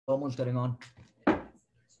Almost getting on.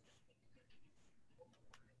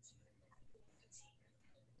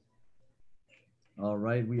 All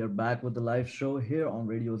right, we are back with the live show here on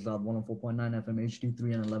Radio Zab 104.9 FM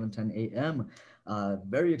HD3 and 1110 AM.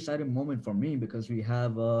 Very exciting moment for me because we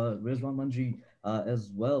have Rizwan Manji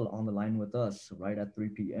as well on the line with us right at 3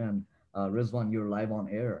 p.m. Rizwan, you're live on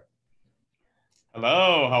air.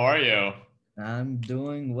 Hello, how are you? I'm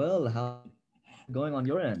doing well. How's it going on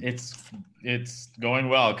your end? It's going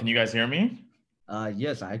well. Can you guys hear me?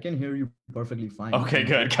 Yes, I can hear you perfectly fine. Okay,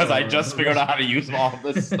 good. Because I just figured out how to use all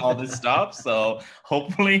this stuff. So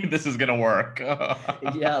hopefully this is gonna work.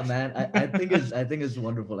 Yeah, man. I think it's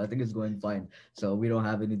wonderful. I think it's going fine. So we don't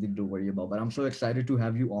have anything to worry about. But I'm so excited to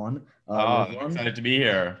have you on. I'm excited to be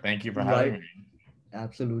here. Thank you for having me.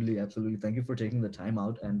 Absolutely, absolutely. Thank you for taking the time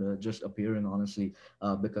out and just appearing, honestly,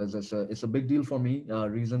 because it's a big deal for me.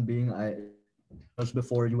 Reason being, I just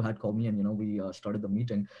before you had called me and we started the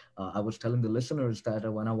meeting, I was telling the listeners that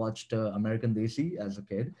when I watched American Desi as a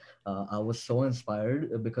kid, I was so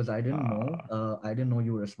inspired because I didn't know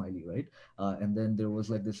you were a smiley, right? And then there was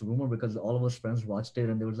like this rumor because all of us friends watched it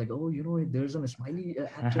and they was like, oh, there's an smiley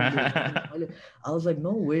actor. I was like,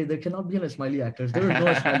 no way, there cannot be an smiley actors. There are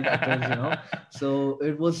no smiley actors. So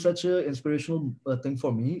it was such an inspirational thing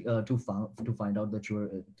for me to find out that you're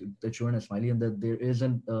in a smiley and that there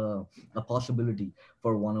isn't a possibility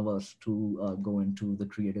for one of us to go into the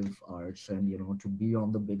creative arts and to be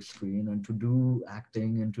on the big screen and to do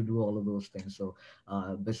acting and to do all of those things. So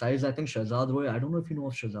besides, I think Shahzad Roy, I don't know if you know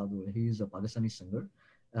of Shahzad Roy. He's a Pakistani singer.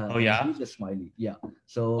 Oh And yeah? he's a smiley. Yeah.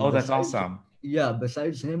 So Oh, that's awesome. Yeah,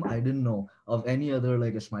 besides him, I didn't know of any other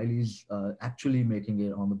like Smileys actually making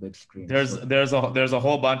it on the big screen. There's a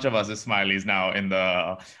whole bunch of us as Smileys now in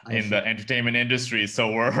the entertainment industry.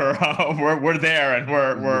 So we're there and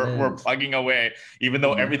we're plugging away. Even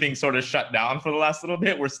though everything's sort of shut down for the last little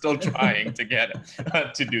bit, we're still trying to get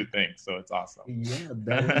to do things. So it's awesome. Yeah,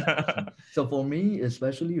 that is awesome. So for me,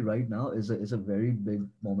 especially right now, is a very big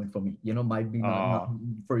moment for me. Might be not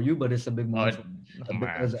for you, but it's a big moment for me.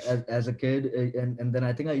 Because as a kid, and then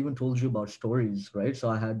I think I even told you about stories, right? So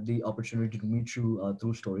I had the opportunity to meet you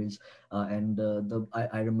through stories, and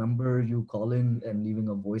I remember you calling and leaving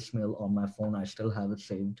a voicemail on my phone. I still have it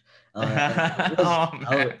saved.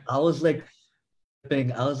 I was like,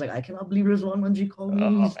 I was like, I cannot believe Rizwan Manji called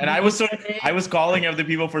me. And I was calling other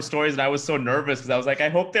people for stories, and I was so nervous because I was like, I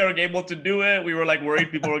hope they were able to do it. We were like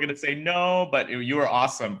worried people were going to say no, but you were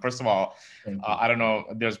awesome. First of all, I don't know.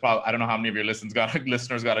 I don't know how many of your listeners got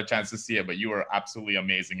a chance to see it, but you were absolutely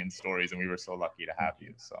amazing in stories, and we were so lucky to have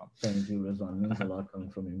you. So thank you, Rizwan. Means a lot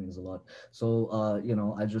coming from you. Means a lot. So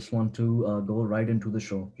I just want to go right into the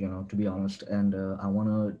show. To be honest, and I want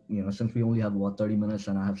to since we only have 30 minutes,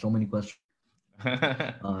 and I have so many questions.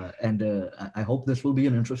 And I hope this will be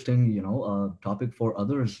an interesting, topic for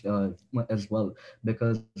others as well,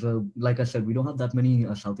 because like I said, we don't have that many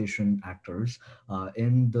South Asian actors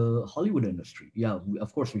in the Hollywood industry. Yeah,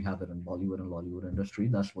 of course we have it in Bollywood and Hollywood industry.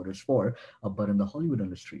 That's what it's for. But in the Hollywood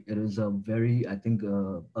industry, it is a very, I think,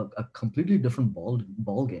 a completely different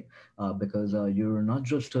ball game because you're not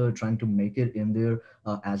just trying to make it in there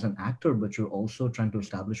as an actor, but you're also trying to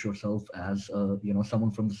establish yourself as someone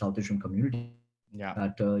from the South Asian community. Yeah.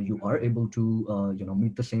 That you are able to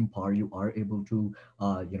meet the same par, you are able to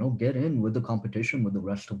get in with the competition with the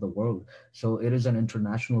rest of the world. So it is an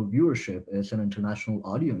international viewership, it's an international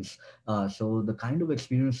audience. So the kind of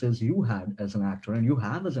experiences you had as an actor and you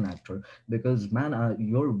have as an actor, because man,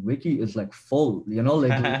 your wiki is like full,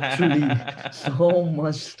 like literally so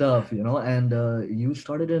much stuff, and you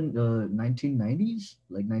started in 1990s,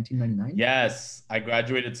 like 1999. Yes, I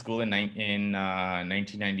graduated school in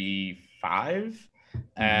 1995,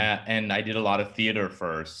 and I did a lot of theater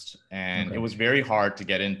first, and it was very hard to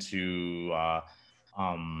get into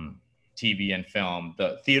TV and film.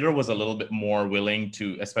 The theater was a little bit more willing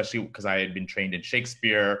to, especially because I had been trained in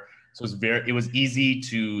Shakespeare, so it was easy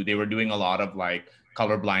to. They were doing a lot of like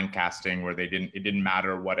colorblind casting where it didn't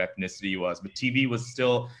matter what ethnicity was, but TV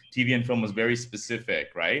and film was very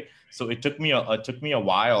specific, right? So it took me a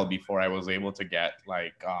while before I was able to get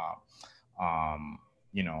like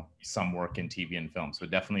some work in TV and film. So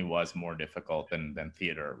it definitely was more difficult than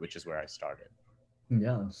theater, which is where I started.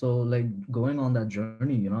 Yeah, so like going on that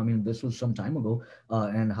journey, I mean, this was some time ago,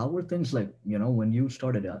 and how were things like, when you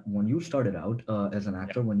started out as an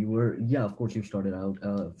actor, when you were, yeah, of course you started out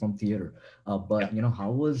from theater, but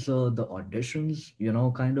how was the auditions,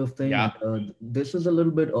 kind of thing? Yeah. This is a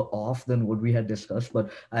little bit off than what we had discussed,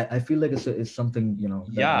 but I feel like it's something,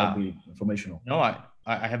 that might be informational. No, I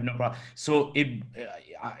have no problem. So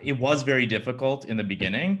it was very difficult in the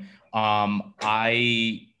beginning.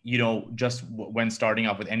 just when starting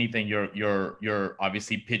off with anything, you're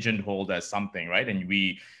obviously pigeonholed as something, right? And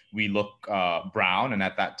we look brown, and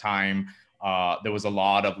at that time, there was a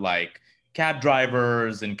lot of like cab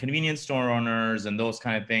drivers and convenience store owners and those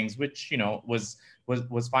kind of things, which was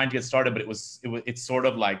fine to get started, but it's sort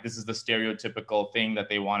of like this is the stereotypical thing that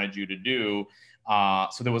they wanted you to do.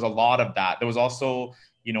 So there was a lot of that. There was also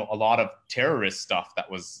a lot of terrorist stuff Yeah.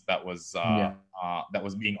 that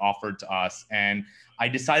was being offered to us, and I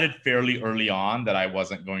decided fairly early on that I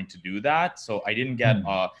wasn't going to do that. So Hmm.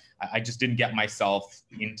 I just didn't get myself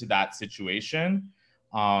into that situation.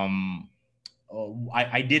 Um,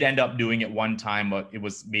 I did end up doing it one time, but it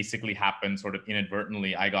was basically happened sort of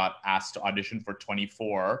inadvertently. I got asked to audition for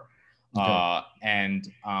 24, Okay. and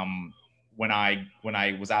when I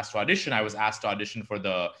was asked to audition, I was asked to audition for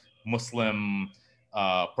the Muslim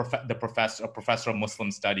the professor of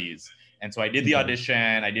Muslim studies. And so I did the Okay.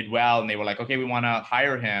 audition. I did well, and they were like, "Okay, we want to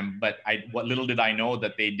hire him." But what little did I know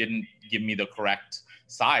that they didn't give me the correct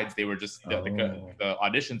sides. They were just Oh. the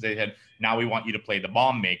auditions. They had, now we want you to play the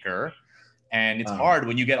bomb maker, and it's Ah. hard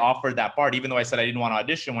when you get offered that part. Even though I said I didn't want to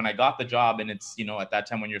audition, when I got the job, and it's at that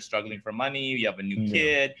time when you're struggling for money, you have a new Yeah.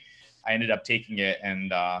 kid, I ended up taking it.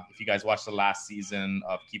 And if you guys watched the last season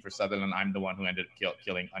of Kiefer Sutherland, I'm the one who ended up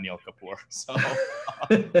killing Anil Kapoor.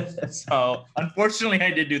 So unfortunately,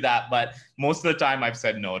 I did do that. But most of the time, I've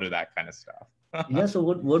said no to that kind of stuff. Yeah, so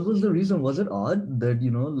what was the reason? Was it odd that,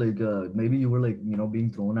 like maybe you were like, being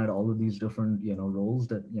thrown at all of these different, roles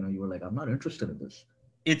that, you were like, I'm not interested in this.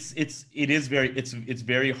 It's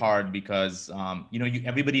very hard because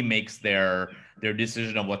everybody makes their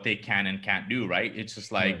decision of what they can and can't do, right? It's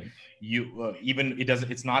just like Right. even it doesn't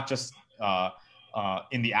it's not just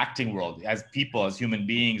in the acting world. As people, as human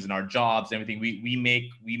beings, in our jobs, everything, we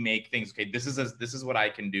make things. Okay, this is what I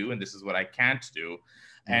can do, and this is what I can't do.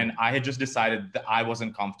 And Right. I had just decided that I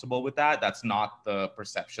wasn't comfortable with that. That's not the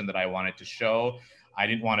perception that I wanted to show. I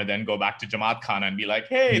didn't want to then go back to Jamaat Khan and be like,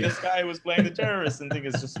 "Hey, Yeah. this guy was playing the terrorist," and think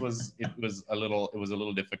it was a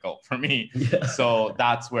little difficult for me. Yeah. So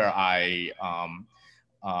that's where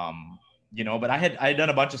but I had done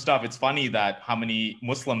a bunch of stuff. It's funny that how many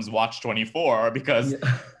Muslims watch 24, because Yeah.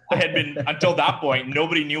 I had been, until that point,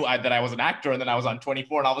 nobody knew that I was an actor, and then I was on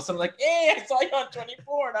 24, and all of a sudden, like, "Hey, I saw you on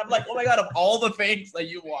 24," and I'm like, "Oh my god, of all the things that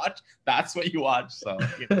you watch, that's what you watch." So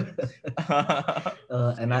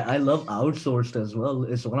And yeah. I love Outsourced as well.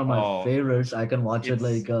 It's one of my Oh, favorites. I can watch it it's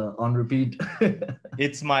like on repeat.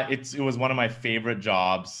 it was one of my favorite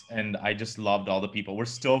jobs, and I just loved all the people. We're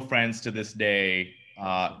still friends to this day.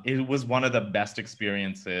 It was one of the best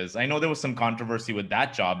experiences. I know there was some controversy with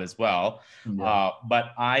that job as well, Yeah.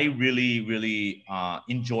 but I really, really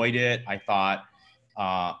enjoyed it. I thought,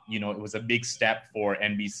 it was a big step for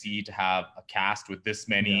NBC to have a cast with this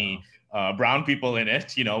Yeah. many brown people in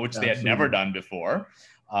it, which they had never Absolutely. done before.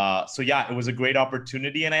 So yeah, it was a great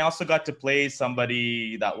opportunity, and I also got to play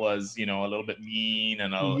somebody that was, a little bit mean,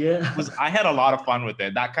 and Yeah. I had a lot of fun with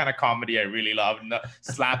it. That kind of comedy I really loved, and the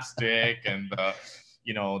slapstick and the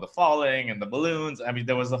falling and the balloons. I mean,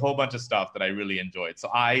 there was a whole bunch of stuff that I really enjoyed. So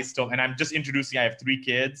and I'm just introducing. I have 3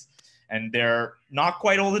 kids, and they're not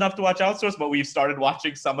quite old enough to watch Outsourced, but we've started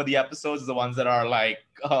watching some of the episodes, the ones that are like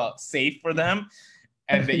safe for them,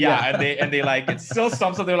 and Yeah. and they like it's still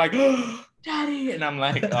some, so they're like, "Oh, Daddy," and I'm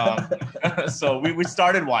like, so we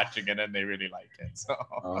started watching it, and they really like it. So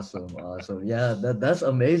Awesome, awesome. Yeah, that's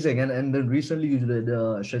amazing. And then recently you did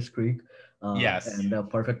Schitt's Creek, yes, and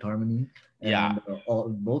Perfect Harmony, yeah,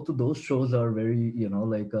 and both of those shows are very,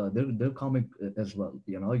 like they're comic as well.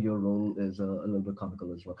 Your role is a little bit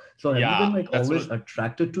comical as well. So have you been yeah. like That's always what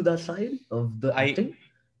attracted to that side of the I acting?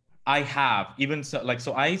 I have. Even so, like,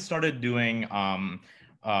 so I started doing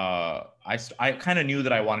I kind of knew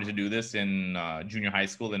that I wanted to do this in junior high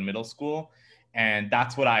school and middle school, and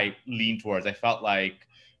that's what I leaned towards. I felt like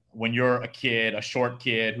when you're a kid, a short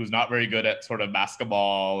kid who's not very good at sort of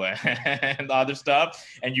basketball and other stuff,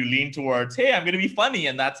 and you lean towards, "Hey, I'm going to be funny,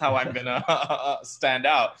 and that's how I'm going to stand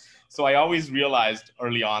out." So I always realized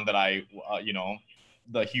early on that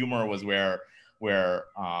the humor was where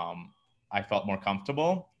I felt more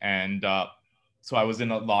comfortable. And so I was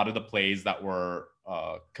in a lot of the plays that were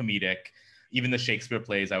comedic. Even the Shakespeare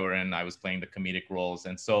plays I were in, I was playing the comedic roles.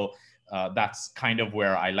 And so that's kind of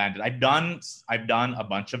where I landed. I've done a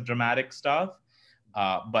bunch of dramatic stuff,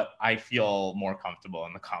 But I feel more comfortable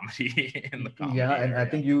in the comedy in the Yeah, comedy and I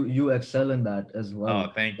area. think you excel in that as well.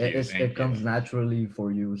 Oh, thank It, you, it's, thank it you. comes naturally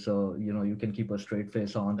for you, so you can keep a straight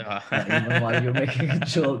face on even while you're Uh, making a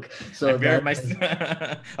joke. I So fear that my. is,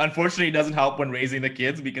 Unfortunately, it doesn't help when raising the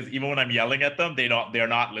kids because even when I'm yelling at them, they're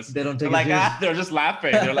not listening. they don't They're take it like, serious. they're just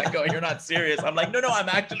laughing. They're like, oh, you're not serious. I'm like, no, no, I'm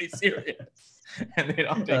actually serious, and they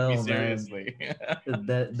don't take me Oh man, seriously.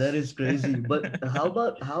 that is crazy. But how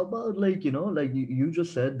about like like you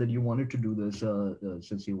just said that you wanted to do this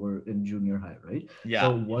since you were in junior high, right? So Yeah,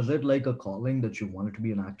 was it like a calling that you wanted to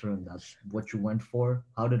be an actor and that's what you went for?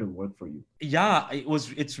 How did it work for you? yeah. It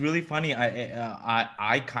was. It's really funny.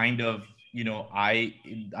 I kind of,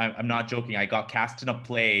 I'm not joking. I got cast in a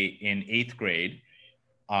play in eighth grade.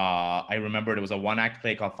 I remembered it was a one act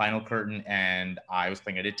play called Final Curtain, and I was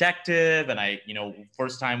playing a detective. And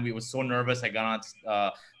first time we was so nervous. I got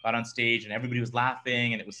on stage, and everybody was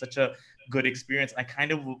laughing, and it was such a good experience. I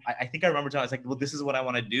think I remember telling, I was like, well, this is what I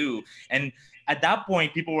want to do. And at that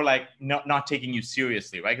point, people were like, not taking you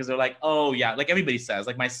seriously, right? Because they're like, oh yeah, like everybody says,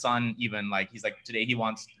 like my son, even like he's like today he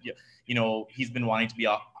wants, he's been wanting to be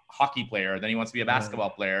a hockey player, then he wants to be a Right, basketball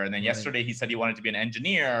player, and then right. yesterday he said he wanted to be an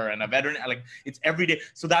engineer and a veteran. Like it's every day.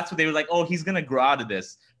 So that's what they were like, oh, he's gonna grow out of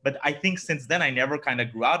this. But I think since then I never kind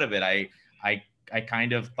of grew out of it. I I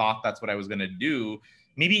kind of thought that's what I was gonna do.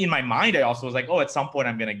 Maybe in my mind I also was like, oh, at some point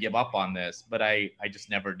I'm gonna give up on this, but I just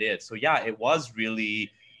never did. So yeah, it was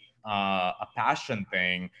really a passion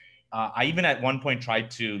thing. I even at one point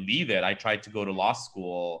tried to leave it. I tried to go to law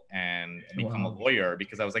school and become a Wow. lawyer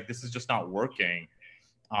because I was like, this is just not working.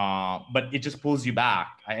 But it just pulls you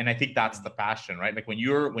back, and I think that's the passion, right? Like when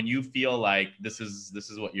you feel like this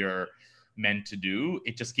is what you're meant to do,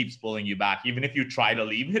 it just keeps pulling you back. Even if you try to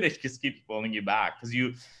leave it, it just keeps pulling you back because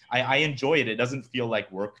I enjoy it. It doesn't feel like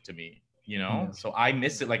work to me, Yeah. so I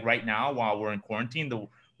miss it. Like right now while we're in quarantine, the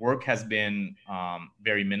work has been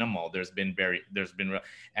very minimal.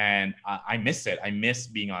 And I miss it. I miss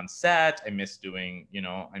being on set. I miss doing,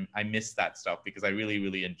 I miss that stuff because I really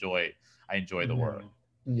really enjoy the Yeah. work.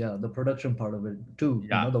 Yeah, the production part of it too.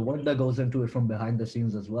 Yeah, The work that goes into it from behind the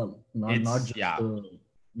scenes as well. Not it's just yeah,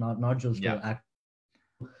 not just yeah. the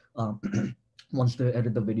um once they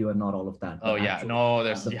edit the video and not all of that, Oh but yeah, actual no,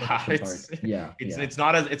 there's the yeah, production part. Yeah, yeah, it's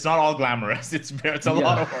not all glamorous. It's a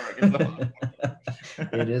lot yeah. of work. It's a lot of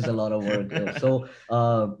It is a work. lot of work. So,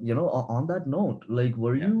 on that note, like,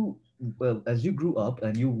 were Yeah, you, well, as you grew up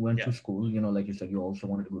and you went yeah, to school, like you said, you also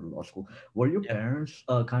wanted to go to law school. Were your yeah. parents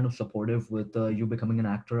kind of supportive with you becoming an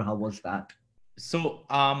actor? How was that? So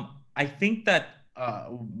I think that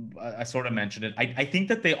I sort of mentioned it. I think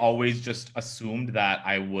that they always just assumed that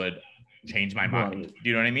I would change my Go out of mind. it. Do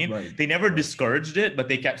you know what I mean? Right, They never right. discouraged it, but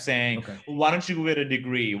they kept saying, Okay. well, why don't you go get a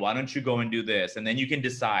degree? Why don't you go and do this? And then you can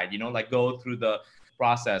decide, like go through the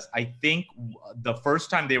process. I think the first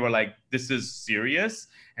time they were like, this is serious,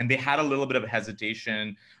 and they had a little bit of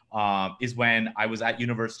hesitation is when I was at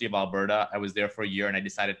University of Alberta. I was there for a year, and I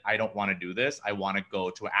decided I don't want to do this. I want to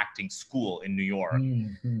go to acting school in New York. Hmm.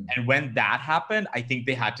 And when that happened, I think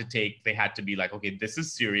they had to be like, okay, this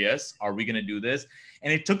is serious. Are we going to do this?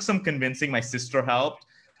 And it took some convincing. My sister helped.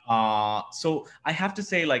 So I have to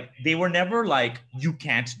say, like, they were never like, you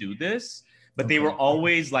can't do this, but they were Okay.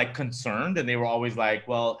 always like concerned, and they were always like,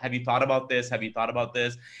 well, have you thought about this? Have you thought about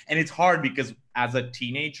this? And it's hard because as a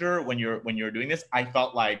teenager, when you're doing this, I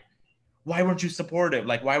felt like, why weren't you supportive?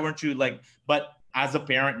 Like, why weren't you like, but as a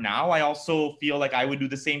parent now, I also feel like I would do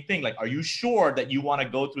the same thing. Like, are you sure that you want to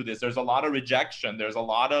go through this? There's a lot of rejection. There's a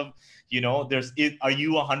lot of, are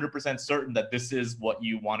you 100% certain that this is what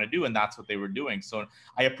you want to do? And that's what they were doing. So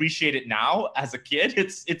I appreciate it now as a kid.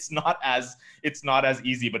 It's not as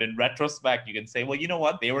easy, but in retrospect, you can say, well, you know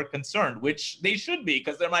what? They were concerned, which they should be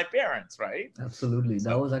because they're my parents, right? Absolutely. That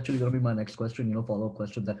So was actually going to be my next question, follow-up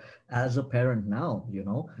question that as a parent now,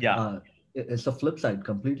 yeah, it's a flip side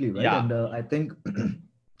completely, right? yeah. And I think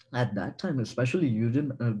at that time, especially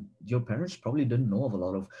your parents probably didn't know of a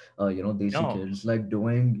lot of, desi No, kids like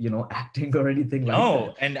doing, acting or anything like no,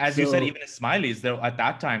 that. and as you said, So, even as Smileys, there at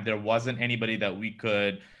that time there wasn't anybody that we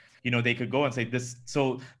could, they could go and say this.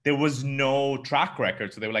 So there was no track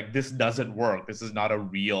record. So they were like, this doesn't work. This is not a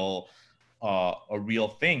real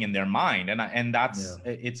thing in their mind, and yeah,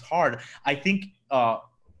 it's hard. I think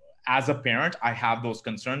as a parent, I have those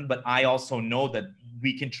concerns, but I also know that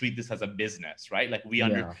we can treat this as a business, right? Like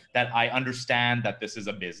yeah, that I understand that this is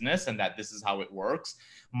a business and that this is how it works.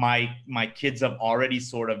 My kids have already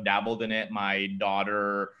sort of dabbled in it. My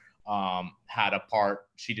daughter had a part.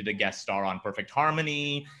 She did a guest star on Perfect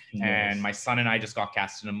Harmony, and Yes. my son and I just got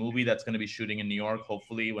cast in a movie that's going to be shooting in New York,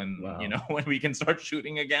 hopefully when Wow. when we can start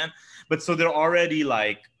shooting again. But so they're already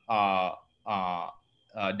like uh,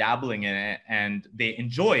 dabbling in it, and they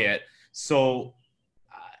enjoy it. So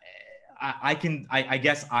I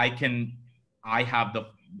guess I have the,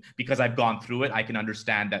 because I've gone through it, I can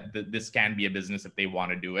understand that this can be a business if they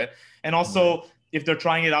want to do it. And Right. also, if they're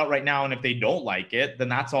trying it out right now and if they don't like it, then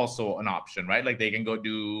that's also an option, right? Like they can go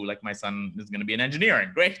do, like my son is going to be in engineering.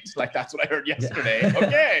 Great. Like that's what I heard yesterday. Yeah.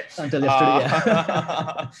 Okay. Until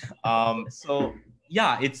yesterday, yeah. So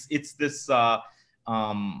yeah, it's this,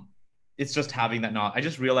 um, it's just having that knowledge. I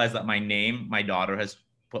just realized that my daughter has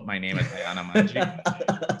put my name as Ayana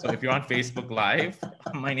Manji. So if you're on Facebook Live,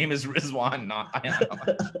 my name is Rizwan, not Ayana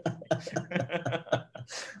Manji.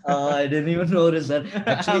 I didn't even notice that.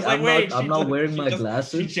 I Actually, was like, wait, I'm not wearing my she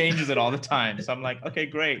glasses. changes it all the time. So I'm like, okay,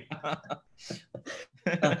 great.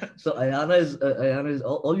 So Ayana is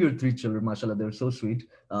all your three children, mashallah, they're so sweet.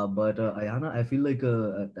 But Ayana, I feel like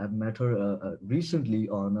I've met her recently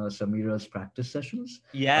on Samira's practice sessions,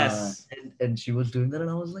 Yes. and she was doing that, and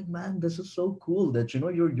I was like, man, this is so cool that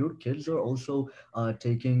your kids are also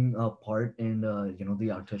taking part in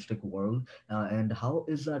the artistic world. And how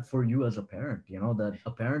is that for you as a parent? That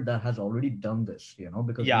a parent that has already done this,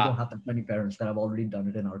 because we Yeah. don't have that many parents that have already done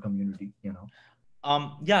it in our community.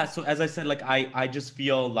 Yeah, so as I said, like I just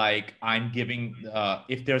feel like I'm giving,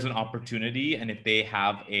 if there's an opportunity and if they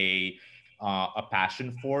have a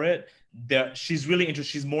passion for it, there she's really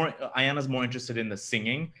interested. She's more, Ayana's more interested in the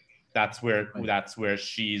singing. Right. That's where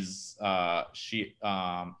she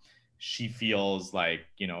feels like,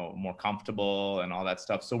 more comfortable and all that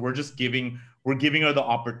stuff. So we're giving her the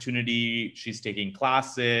opportunity. She's taking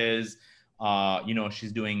classes.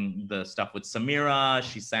 She's doing the stuff with Samira.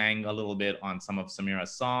 She sang a little bit on some of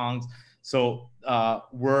Samira's songs. So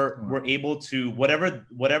we're Wow. able to,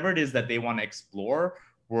 whatever it is that they want to explore,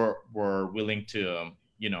 we're willing to,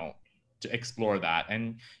 to explore that.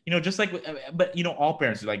 And just like, but all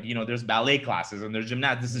parents, like, there's ballet classes and there's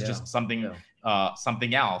gymnastics. This is Yeah. just something, Yeah.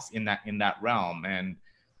 something else in that realm, and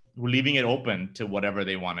we're leaving it open to whatever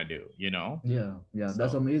they want to do. Yeah, yeah,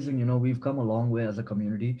 that's So amazing. We've come a long way as a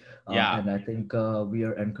community, yeah. and I think we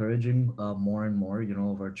are encouraging more and more,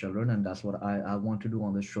 of our children, and that's what I want to do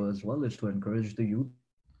on this show as well, is to encourage the youth,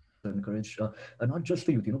 to encourage not just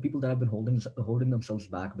the youth, people that have been holding themselves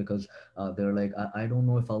back because they're like, I don't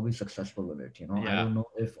know if I'll be successful with it, I Yeah. don't know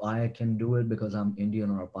if I can do it because I'm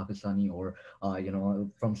Indian or Pakistani or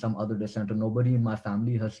from some other descent, or nobody in my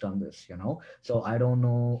family has done this, so I don't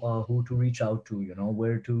know who to reach out to,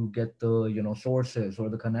 where to get the sources or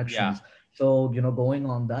the Yeah. connections. So going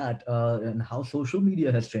on that, and how social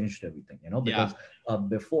media has changed everything, Yeah. because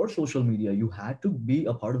before social media you had to be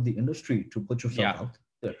a part of the industry to put yourself Yeah. out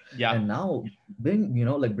there. And Yeah. now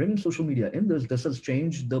like bringing social media in this has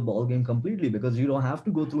changed the ball game completely, because you don't have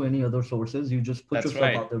to go through any other sources. You just put That's yourself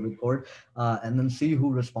right. out there, record, and then see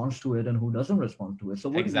who responds to it and who doesn't respond to it. So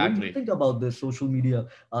what do you Exactly. think about this social media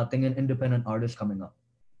thing and independent artists coming up?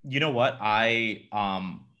 You know what?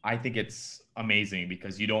 I think it's amazing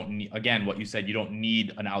because you don't need, again, what you said, you don't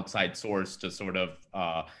need an outside source to sort of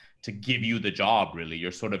to give you the job, really.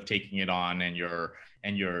 You're sort of taking it on, and you're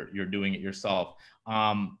doing it yourself.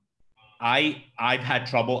 I've had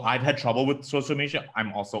trouble with social media.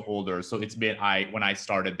 I'm also older, so it's been, I when I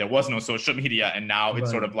started there was no social media, and now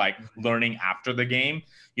it's sort Right. of like learning after the game.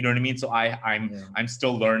 You know what I mean? So Yeah. I'm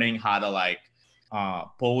still learning how to like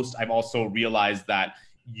post. I've also realized that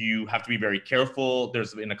you have to be very careful.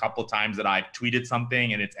 There's been a couple of times that I've tweeted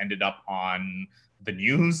something and it's ended up on the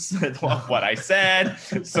news of what I said.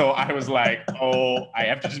 So I was like, oh, I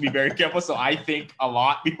have to just be very careful. So I think a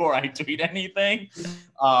lot before I tweet anything.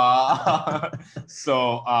 But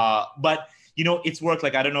it's worked.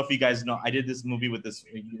 Like, I don't know if you guys know, I did this movie with this,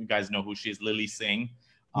 you guys know who she is, Lily Singh.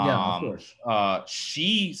 Yeah, of course.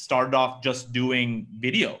 She started off just doing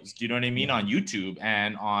videos, do you know what I mean, Yeah. on YouTube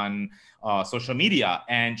and on social media,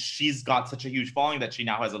 and she's got such a huge following that she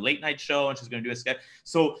now has a late night show and she's going to do a sketch.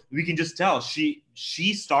 So we can just tell she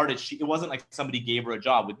started. It wasn't like somebody gave her a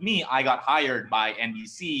job. With me, I got hired by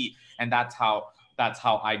NBC, and that's how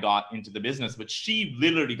I got into the business. But she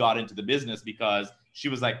literally got into the business because she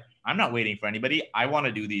was like, I'm not waiting for anybody. I want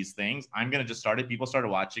to do these things. I'm going to just start it. People started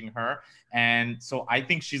watching her. And so I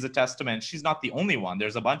think she's a testament. She's not the only one.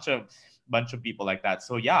 There's a bunch of people like that.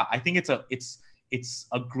 So yeah, I think it's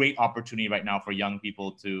a great opportunity right now for young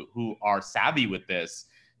people who are savvy with this,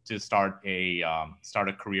 to start a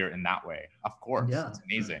career in that way. Of course, Yeah. it's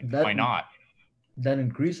amazing. Why That not? then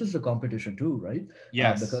increases the competition too, right?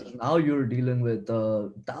 Yes, Because now you're dealing with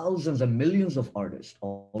thousands and millions of artists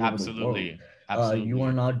all over the world. absolutely. You are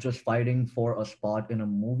Absolutely. not just fighting for a spot in a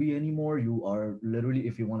movie anymore. You are literally,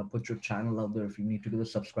 if you want to put your channel out there, if you need to do the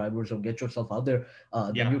subscribers or get yourself out there,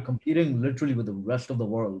 then Yeah. you're competing literally with the rest of the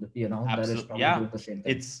world, that is Absolutely. probably Yeah. doing the same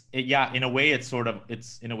thing. Yeah, in a way it's sort of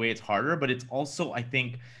it's in a way it's harder, but it's also I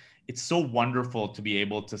think it's so wonderful to be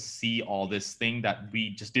able to see all this thing that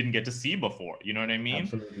we just didn't get to see before. You know what I mean?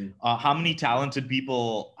 Absolutely. How many Absolutely. talented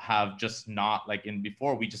people have just not like in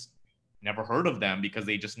before we just never heard of them because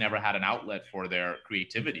they just never had an outlet for their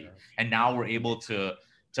creativity, Yeah. and now we're able to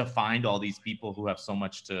find all these people who have so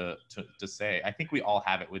much to say. I think we all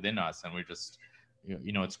have it within us, and we're just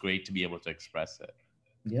it's great to be able to express it.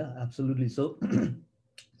 Yeah, absolutely. So,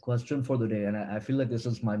 question for the day, and I feel like this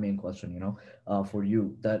is my main question, for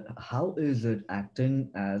you, that how is it acting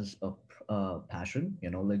as a passion,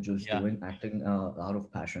 like just Yeah. doing acting out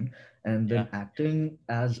of passion, and Yeah. then acting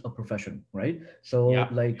as a profession, right? So, Yeah.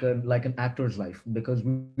 like an actor's life, because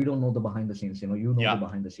we don't know the behind the scenes, you know the Yeah.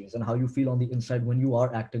 behind the scenes and how you feel on the inside when you are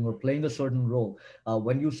acting or playing a certain role.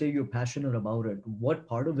 When you say you're passionate about it, what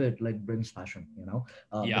part of it like brings passion,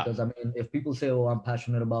 Yeah. because I mean, if people say, "Oh, I'm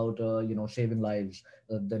passionate about saving lives,"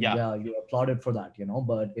 then Yeah. yeah, you're applauded for that,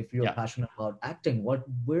 But if you're Yeah. passionate about acting,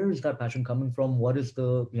 where is that passion coming from? What is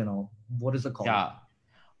the calling? Yeah.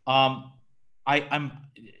 Um, I'm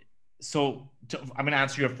I'm gonna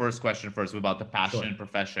answer your first question first about the passion Sure. and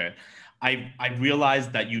profession. I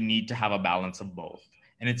realized that you need to have a balance of both,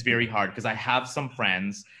 and it's very Okay. hard because I have some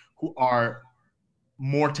friends who are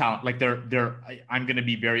more talent. Like I'm gonna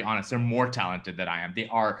be very honest. They're more talented than I am. They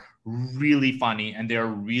are really funny, and they're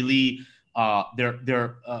really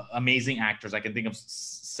they're amazing actors. I can think of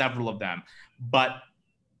several of them, but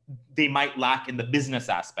they might lack in the business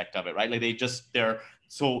aspect of it, right? Like they're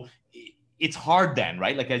so it's hard then,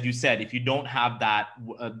 right? Like as you said, if you don't have that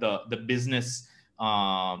the business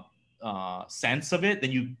sense of it,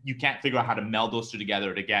 then you can't figure out how to meld those two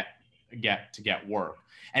together to get work.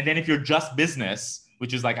 And then if you're just business,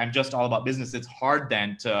 which is like I'm just all about business, it's hard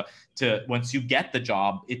then to once you get the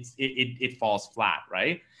job, it falls flat,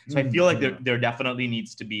 right? So I feel like Yeah. there definitely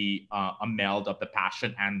needs to be a meld of the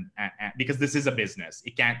passion and because this is a business,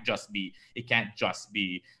 it can't just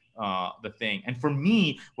be the thing. And for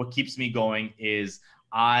me, what keeps me going is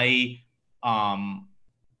I um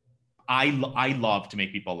I love to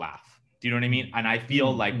make people laugh. Do you know what I mean? And I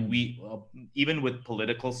feel like we, even with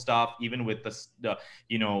political stuff, even with the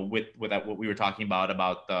with that, what we were talking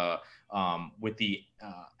about the with the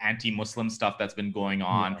anti-Muslim stuff that's been going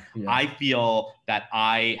on, Yeah. Yeah. I feel that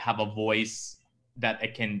I have a voice that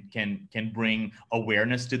it can bring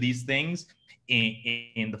awareness to these things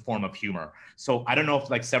in the form of humor. So I don't know if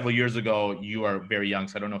like several years ago, you are very young,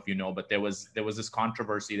 so I don't know if you know, but there was this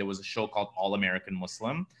controversy. There was a show called All American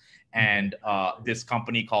Muslim, Okay. and this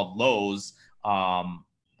company called Lowe's,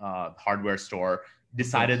 hardware store, Of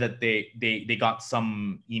decided course. that they got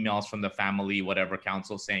some emails from the family whatever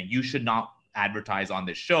council saying you should not advertise on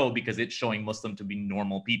this show because it's showing Muslim to be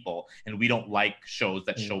normal people, and we don't like shows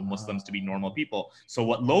that show Muslims to be normal Wow. people. So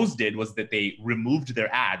what Lowe's did was that they removed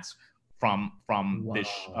their ads from this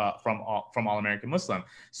Wow. from All American Muslim.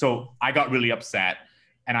 So I got really upset,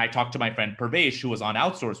 and I talked to my friend Pervesh, who was on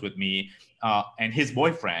Outsourced with me, and his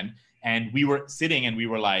boyfriend, and we were sitting and we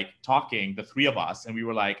were like talking, the three of us, and we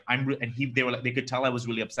were like, they were like, they could tell I was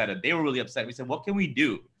really upset, and they were really upset. We said, what can we do?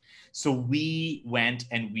 So we went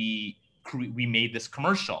and we made this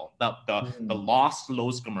commercial, the Mm. Lost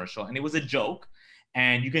Lowe's commercial, and it was a joke.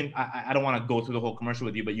 And you can, I don't want to go through the whole commercial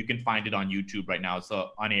with you, but you can find it on YouTube right now. It's a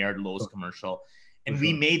unaired Lowe's Sure. commercial, For and sure.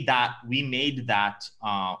 we made that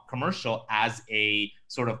commercial as a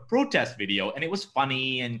sort of protest video, and it was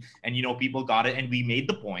funny, and people got it, and we made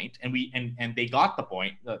the point, and they got the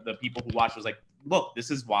point. The people who watched was like, look, this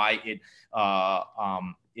is why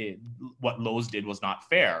what Lowe's did was not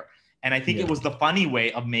fair. And I think it Yeah. was the funny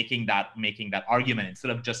way of making that argument instead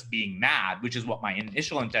of just being mad, which is what my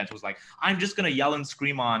initial intent was. Like, I'm just gonna yell and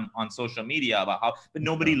scream on social media about how, but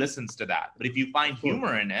nobody Yeah. listens to that. But if you find Of course.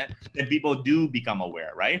 humor in it, then people do become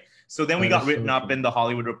aware, right? So then we That got is written so up true. in the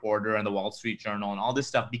Hollywood Reporter and the Wall Street Journal and all this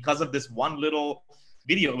stuff because of this one little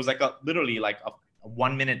video. It was like literally like a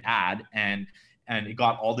 1 minute ad, and it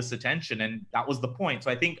got all this attention, and that was the point. So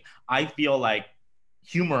I feel like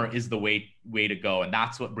humor is the way to go, and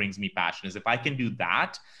that's what brings me passion. Is if I can do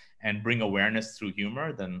that and bring awareness through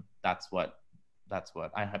humor, then that's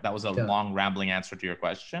what I had. That was a Yeah. long rambling answer to your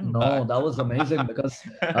question, No, but that was amazing because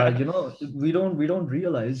we don't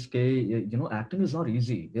realize that acting is not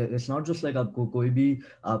easy. It's not just like आप कोई भी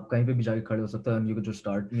आप कहीं पे भी जाके खड़े हो सकते हैं and you could just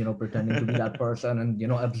start pretending to be that person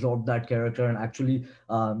and absorb that character and actually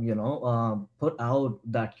put out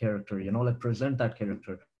that character, like present that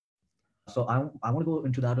character. So I want to go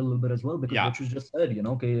into that a little bit as well because yeah, what you just said,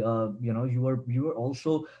 okay, you are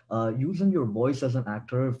also using your voice as an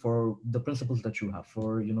actor for the principles that you have, for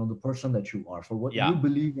the person that you are, for what you yeah,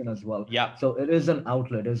 believe in as well. yeah, So it is an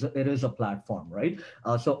outlet, it is a platform, right?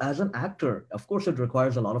 So as an actor, of course, it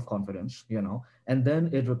requires a lot of confidence, and then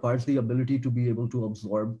it requires the ability to be able to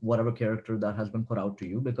absorb whatever character that has been put out to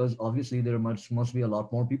you, because obviously there must be a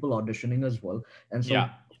lot more people auditioning as well. And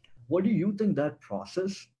yeah, so what do you think that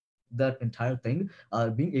process, that entire thing,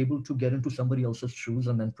 being able to get into somebody else's shoes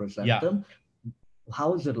and then present yeah. them,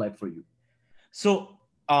 how is it like for you? So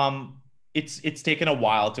it's taken a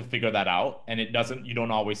while to figure that out, and you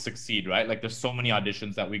don't always succeed, right? Like there's so many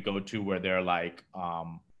auditions that we go to where they're like,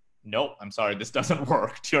 nope, I'm sorry, this doesn't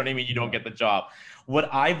work. Do you know what I mean? You don't Yeah. get the job. What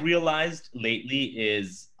I've realized lately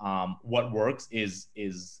is what works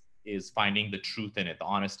is finding the truth in it, the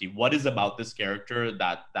honesty. What is about this character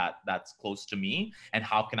that's close to me, and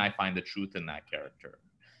how can I find the truth in that character?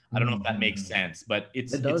 I don't know if that makes Mm-hmm. sense, but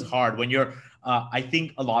It it's does. hard when you're. I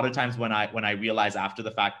think a lot of times when I realize after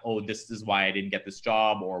the fact, oh, this is why I didn't get this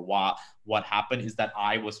job, or what happened is that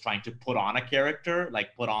I was trying to put on a character, like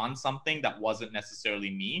put on something that wasn't necessarily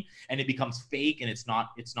me, and it becomes fake, and it's not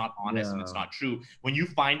honest, and it's Yeah. not true. When you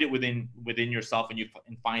find it within yourself, and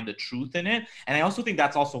and find the truth in it, and I also think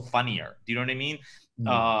that's also funnier. Do you know what I mean?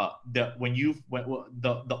 Yeah. The when you when,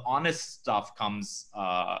 the honest stuff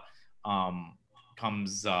um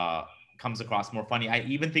comes comes across more funny. I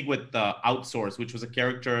even think with Outsourced, which was a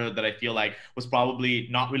character that I feel like was probably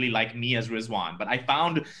not really like me as Rizwan, but I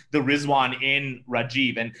found the Rizwan in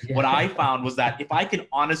Rajiv. And what I Yeah. found was that if I can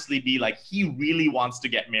honestly be like, he really wants to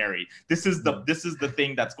get married. Yeah. This is the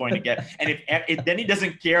thing that's going to get. And if then he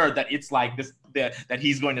doesn't care that it's like this, that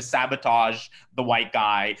he's going to sabotage the white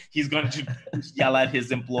guy. He's going to yell at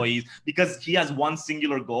his employees because he has one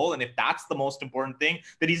singular goal. And if that's the most important thing,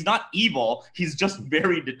 that he's not evil, he's just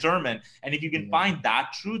very determined. And if you can Yeah. find that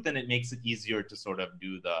truth, then it makes it easier to sort of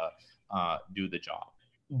do the job.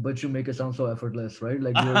 But you make it sound so effortless, right?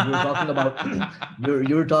 Like you're talking about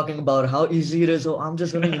you're talking about how easy it is. So I'm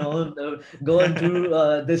just gonna go into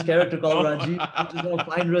this character called No. Rajiv. I'm just gonna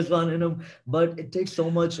find Rizwan in him. But it takes so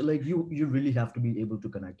much. Like you really have to be able to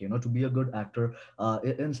connect. To be a good actor,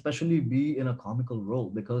 and especially be in a comical role,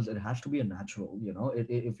 because it has to be a natural.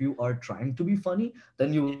 If you are trying to be funny,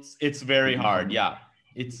 then you It's will very be hard, funny. yeah.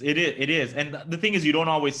 It is, and the thing is, you don't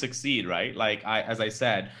always succeed, right? Like as I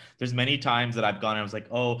said, there's many times that I've gone and I was like,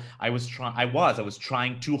 oh, I was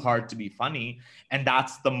trying too hard to be funny, and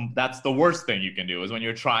that's the worst thing you can do, is when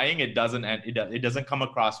you're trying, it doesn't come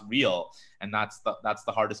across real, and that's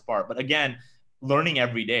the hardest part. But again, learning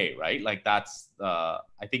every day, right? Like I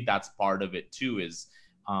think that's part of it too,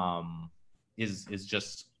 um is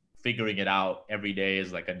just figuring it out every day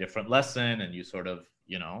is like a different lesson, and you sort of,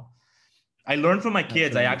 I learn from my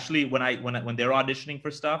kids. I Absolutely. actually, when they're auditioning for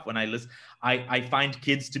stuff, when I listen, I find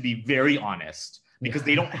kids to be very honest, because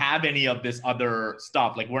they don't Yeah. have any of this other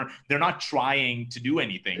stuff. Like they're not trying to do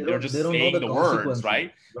anything. they They're don't they just don't know saying the the words, consequences. right?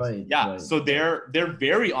 Right. Yeah. Right. So Right. they're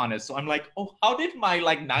very honest. So I'm like, oh, how did my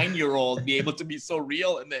like 9-year-old be able to be so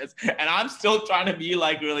real in this? And I'm still trying to be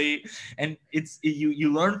like really, and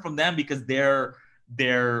you learn from them because they're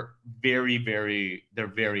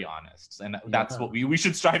very honest, and that's Yeah. what we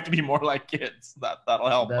should strive to be more like kids. That'll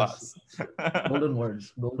help That's us. golden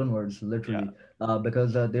words, Yeah, literally.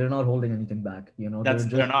 Because they're not holding anything back. They're they're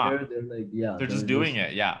just not, there. They're like, yeah, they're just they're doing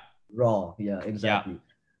just it. Yeah, raw. Yeah, yeah, exactly. yeah.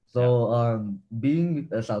 So, being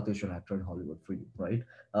a South Asian actor in Hollywood for you, right?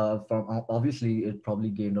 From obviously, it probably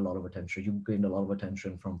gained a lot of attention. You gained a lot of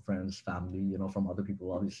attention from friends, family, from other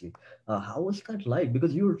people, obviously. How was that like?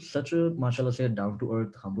 Because you're such a, mashallah, say, down to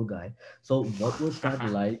earth, humble guy. So, what was that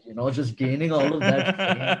like? Just gaining all of that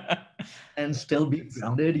fame and still be It's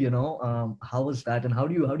grounded. How was that, and how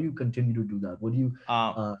do you continue to do that? What do you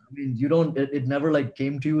um I mean, you don't it never like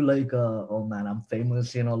came to you like, oh man, I'm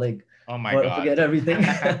famous, like oh my god. forget everything.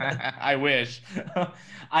 I wish.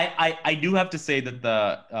 I do have to say that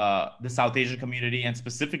the South Asian community, and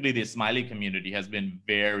specifically the Ismaili community, has been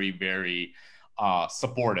very, very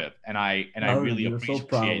supportive, and I Proud, really you're so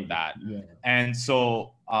appreciate proud. that. Yeah. And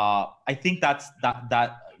so I think that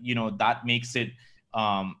makes it,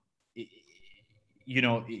 um, you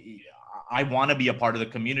know I want to be a part of the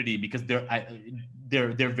community because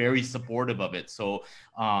they're very supportive of it. So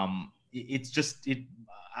it's just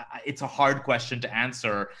it's a hard question to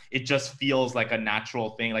answer. It just feels like a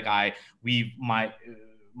natural thing. Like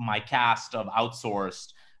my cast of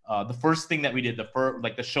Outsourced, the first thing that we did,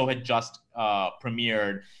 the show had just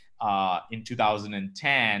premiered in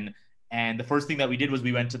 2010, and the first thing that we did was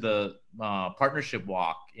we went to the partnership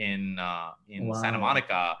walk in Santa Wow.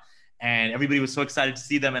 Monica, and everybody was so excited to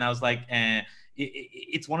see them, and I was like,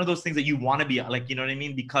 it's one of those things that you want to be like, you know what I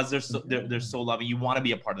mean, because they're Yeah. so loving. You want to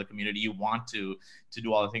be a part of the community. You want to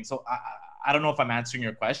do all the things. So I don't know if I'm answering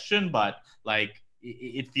your question, but like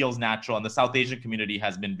it feels natural. And the South Asian community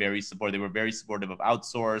has been very supportive. They were very supportive of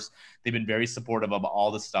Outsource. They've been very supportive of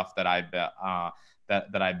all the stuff that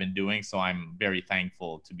I've been doing. So I'm very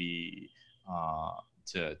thankful to be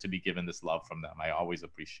to be given this love from them. I always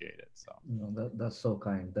appreciate it. So That's so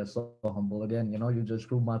kind. That's so humble. Again, you just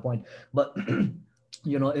proved my point. But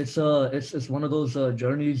it's one of those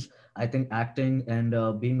journeys. I think acting and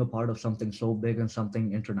being a part of something so big and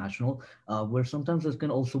something international, where sometimes it can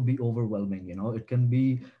also be overwhelming. It can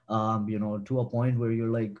be to a point where you're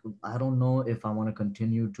like, I don't know if I want to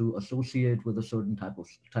continue to associate with a certain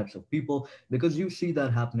types of people, because you see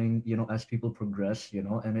that happening, as people progress,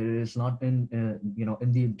 and it is not in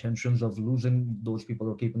the intentions of losing those people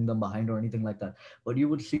or keeping them behind or anything like that, but you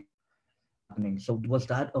would see that happening. So was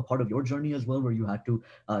that a part of your journey as well, where you had to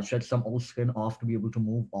shed some old skin off to be able to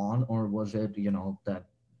move on, or was it, that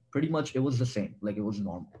pretty much it was the same, like it was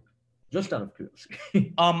normal? Just out of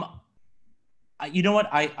curiosity. um you know what,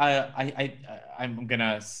 I'm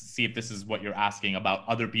gonna see if this is what you're asking about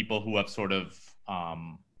other people who have sort of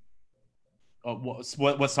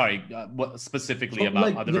what sorry, what specifically So, about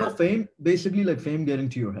like, other. fame, basically, like fame getting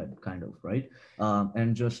to your head, kind of, right?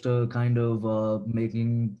 And just kind of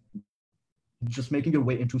just making your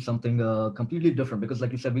way into something completely different. Because,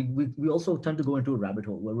 like you said, we also tend to go into a rabbit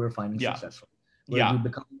hole where we're finding Yeah, success, where we yeah,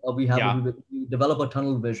 become, yeah, we develop a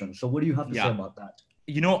tunnel vision. So, what do you have to say yeah. about that?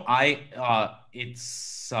 You know,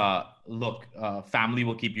 it's look, family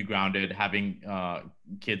will keep you grounded. Having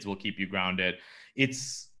kids will keep you grounded.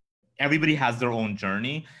 It's Everybody has their own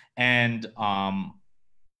journey, and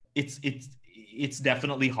it's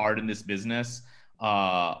definitely hard in this business.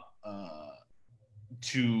 Uh, uh,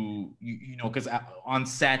 you know, because on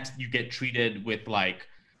set you get treated with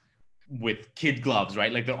kid gloves,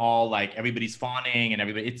 right? Like they're all like everybody's fawning and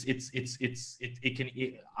everybody. It can.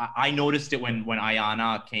 I noticed it when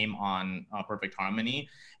Ayana came on Perfect Harmony,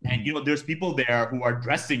 and you know, there's people there who are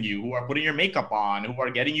dressing you, who are putting your makeup on, who are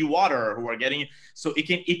getting you water, who are getting. So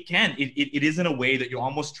it is in a way that you're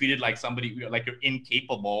almost treated like somebody, like you're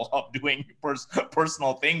incapable of doing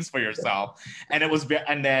personal things for yourself, and it was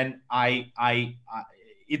and then I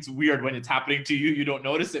it's weird when it's happening to you, you don't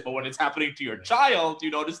notice it, but when it's happening to your child, you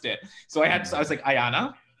noticed it. So I was like,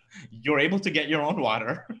 Ayana, you're able to get your own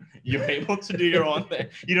water. You're able to do your own thing.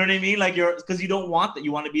 You know what I mean? Like because you don't want that.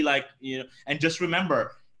 You want to be like, you know, and just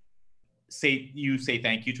remember, say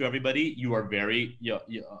thank you to everybody. You are very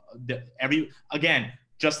every again,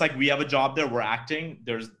 just like we have a job there, we're acting.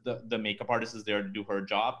 There's the makeup artist is there to do her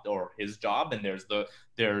job or his job, and there's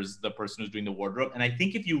the person who's doing the wardrobe. And I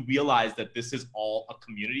think if you realize that this is all a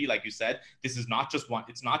community, like you said, this is not just one.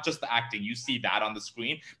 It's not just the acting. You see that on the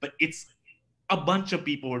screen, but it's a bunch of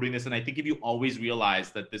people who are doing this. And I think if you always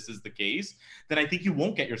realize that this is the case, then I think you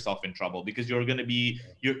won't get yourself in trouble, because you're going to be,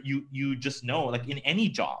 you just know, like in any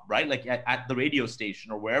job, right? Like at the radio station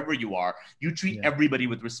or wherever you are, you treat Yeah, everybody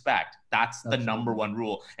with respect. That's the number absolutely. one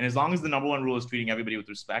rule. And as long as the number one rule is treating everybody with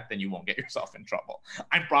respect, then you won't get yourself in trouble.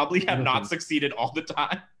 I probably have not Beautiful. succeeded all the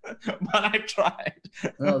time, but I've tried.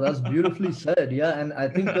 No, that's beautifully said. Yeah, and I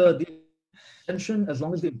think the intention, as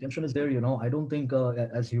long as the intention is there, I don't think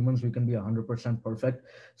as humans we can be 100% perfect.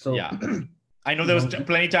 So, Yeah. I know you there was know,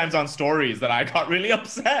 plenty of times on stories that I got really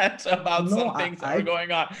upset about no, some things that were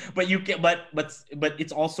going on. But you can, but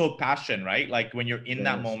it's also passion, right? Like when you're in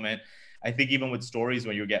that yes. moment, I think even with stories,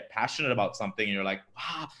 when you get passionate about something and you're like,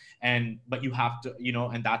 wow, and but you have to, you know,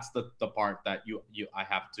 and that's the part that you I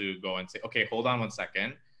have to go and say, okay, hold on 1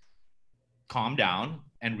 second, calm down,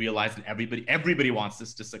 and realize that everybody wants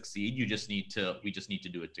this to succeed. We just need to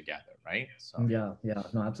do it together, right? So Yeah, yeah,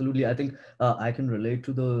 no, absolutely. I think I can relate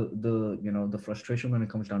to the the frustration when it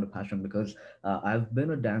comes down to passion, because I've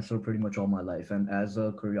been a dancer pretty much all my life, and as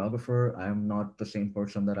a choreographer, I am not the same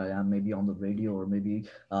person that I am maybe on the radio or maybe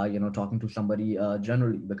talking to somebody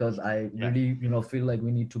generally, because I yeah, really feel like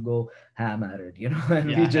we need to go ham at it, and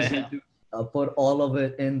we yeah, just need yeah. to put all of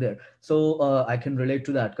it in there. So I can relate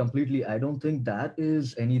to that completely. I don't think that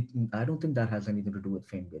has anything to do with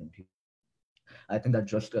fame getting to your head. I think that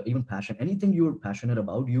just even passion, anything you're passionate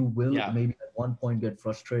about, you will Yeah. maybe at one point get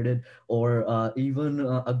frustrated or even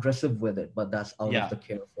aggressive with it, but that's out of Yeah. the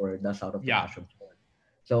care for it, that's out of the Yeah. passion for it.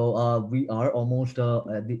 So we are almost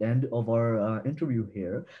at the end of our interview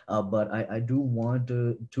here, but I do want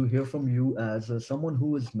to hear from you as someone who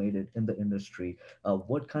has made it in the industry.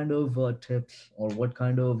 What kind of tips or what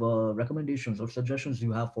kind of recommendations or suggestions do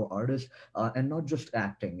you have for artists, and not just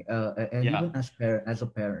acting, and Yeah. even as a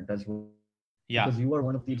parent as well? Because you are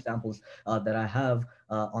one of Yeah. the examples that I have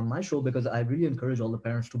on my show, because I really encourage all the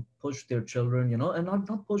parents to push their children, and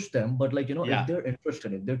not push them, but like, if Yeah. they're interested,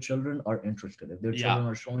 if their children are interested, if their Yeah. children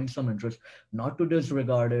are showing some interest, not to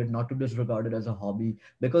disregard it as a hobby,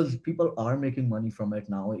 because people are making money from it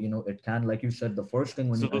now. It can, like you said, the first thing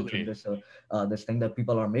when you entered Absolutely. this thing, that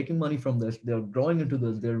people are making money from this, they're growing into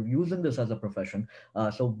this, they're using this as a profession.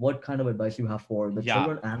 So what kind of advice you have for the Yeah.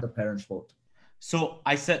 children and the parents both? So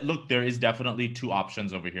I said, look, there is definitely two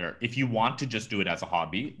options over here. If you want to just do it as a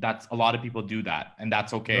hobby, that's a lot of people do that, and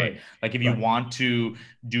that's okay. Right, Like if you right. want to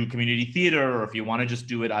do community theater, or if you want to just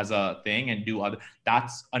do it as a thing and do other,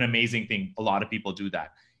 that's an amazing thing. A lot of people do that.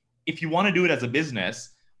 If you want to do it as a business,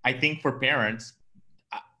 I think for parents,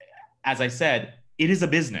 as I said, it is a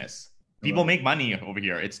business. People Right. make money over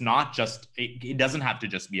here. It's not just. It doesn't have to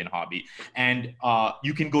just be a hobby, and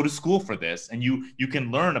you can go to school for this, and you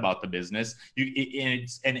can learn about the business.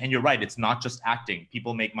 And you're right. It's not just acting.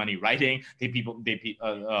 People make money writing. People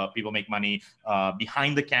make money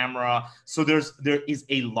behind the camera. So there is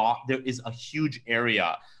a lot. There is a huge area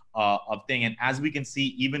of thing. And as we can see,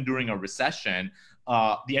 even during a recession,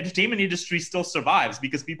 the entertainment industry still survives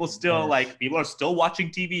because Yes. people are still watching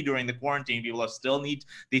TV during the quarantine. People are still need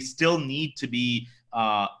they still need to be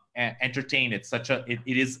entertained. It's such a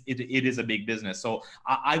it is a big business. So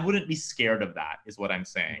I wouldn't be scared of that. Is what I'm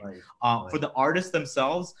saying. Right. For Right. the artists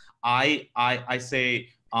themselves, I say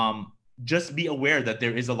just be aware that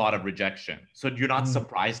there is a lot of rejection. So you're not Hmm.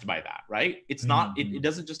 surprised by that, right? It Hmm.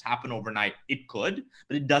 doesn't just happen overnight. It could,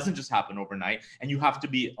 but it doesn't just happen overnight. And you have to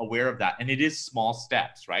be aware of that. And it is small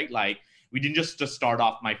steps, right? Like we didn't just start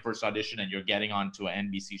off my first audition and you're getting onto an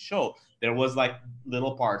NBC show. There was like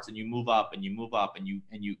little parts and you move up and you move up and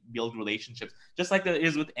you build relationships, just like that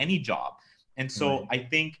is with any job. And so Right.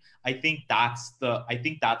 I think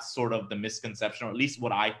that's sort of the misconception, or at least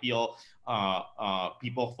what I feel.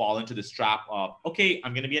 People fall into this trap of, okay,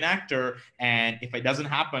 I'm going to be an actor, and if it doesn't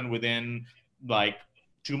happen within like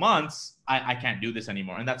 2 months, I can't do this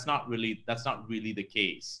anymore. And that's not really the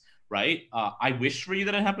case, right? I wish for you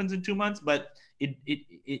that it happens in 2 months, but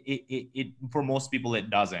for most people it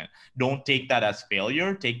doesn't. Don't take that as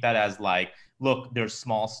failure. Take that as like, look, there's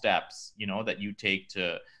small steps, that you take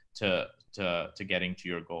to to getting to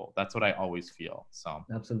your goal. That's what I always feel. So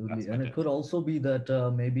Absolutely. that's my And it tip. could also be that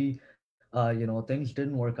maybe things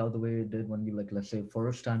didn't work out the way it did when you, like, let's say,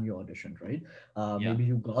 first time you auditioned, right? Yeah, Maybe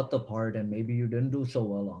you got the part and maybe you didn't do so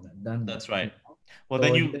well on it. Then what? that's right. Well, So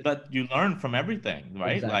then it, it you learn from everything,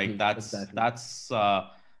 right? Like exactly, exactly.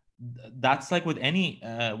 that's like with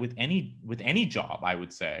any job, I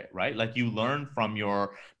would say, right? Like you learn from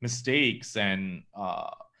your mistakes. And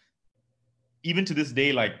even to this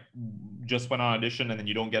day, like just went on audition and then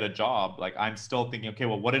you don't get a job, like I'm still thinking, okay,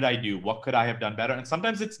 well, what did I do? What could I have done better? And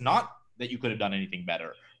sometimes it's not that you could have done anything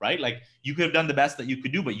better, right? Like you could have done the best that you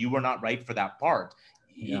could do, but you were not right for that part.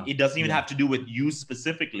 Yeah, It doesn't even yeah, have to do with you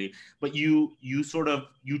specifically, but you sort of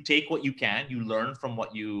you take what you can, you learn from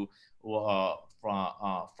what you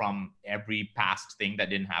from every past thing that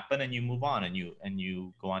didn't happen, and you move on, and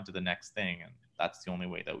you go on to the next thing. And that's the only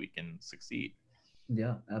way that we can succeed.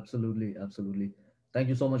 yeah. Absolutely, absolutely. Thank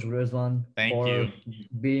you so much, Rizwan, Thank for you.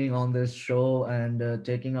 being on this show and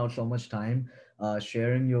taking out so much time,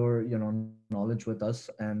 sharing your knowledge with us.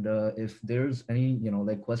 And if there's any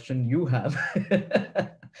like question you have,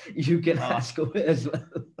 you can uh, ask away as well.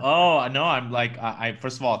 Oh no, I'm like I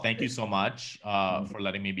first of all, thank you so much No, for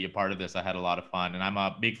letting me be a part of this. I had a lot of fun, and I'm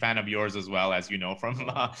a big fan of yours as well, as you know from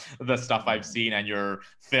oh, the stuff I've no, seen and your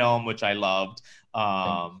film, which I loved. thank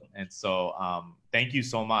you so much. And so thank you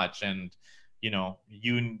so much. And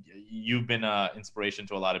you've been an inspiration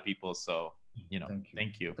to a lot of people. So Thank you.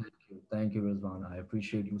 thank you, Thank you, Rizwan. I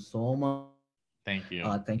appreciate you so much. thank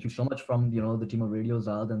Thank you. you so much from the team of Radio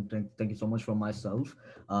Zad, and thank you so much from myself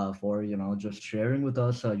for just sharing with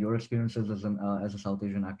us your experiences as a South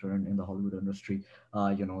Asian actor in the Hollywood industry.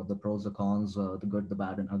 The pros, the cons, the good, the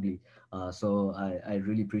bad, and ugly. So I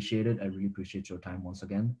really appreciate it. I really appreciate your time once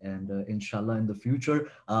again. And inshallah, in the future,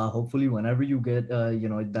 hopefully, whenever you get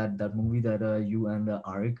that movie that you and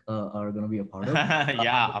Arik are going to be a part of, I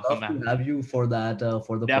Yeah, would I'll love come to back. have you for that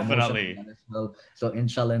for the promotion of Definitely. that as well. So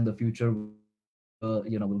inshallah, in the future, we will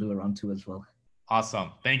we'll do a round two as well.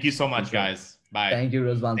 Awesome. Thank you so For much, sure. guys. Bye. Thank you,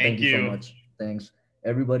 Rizwan. Thank Thank you so you. much. Thanks,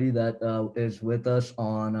 everybody that is with us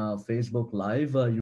on Facebook Live.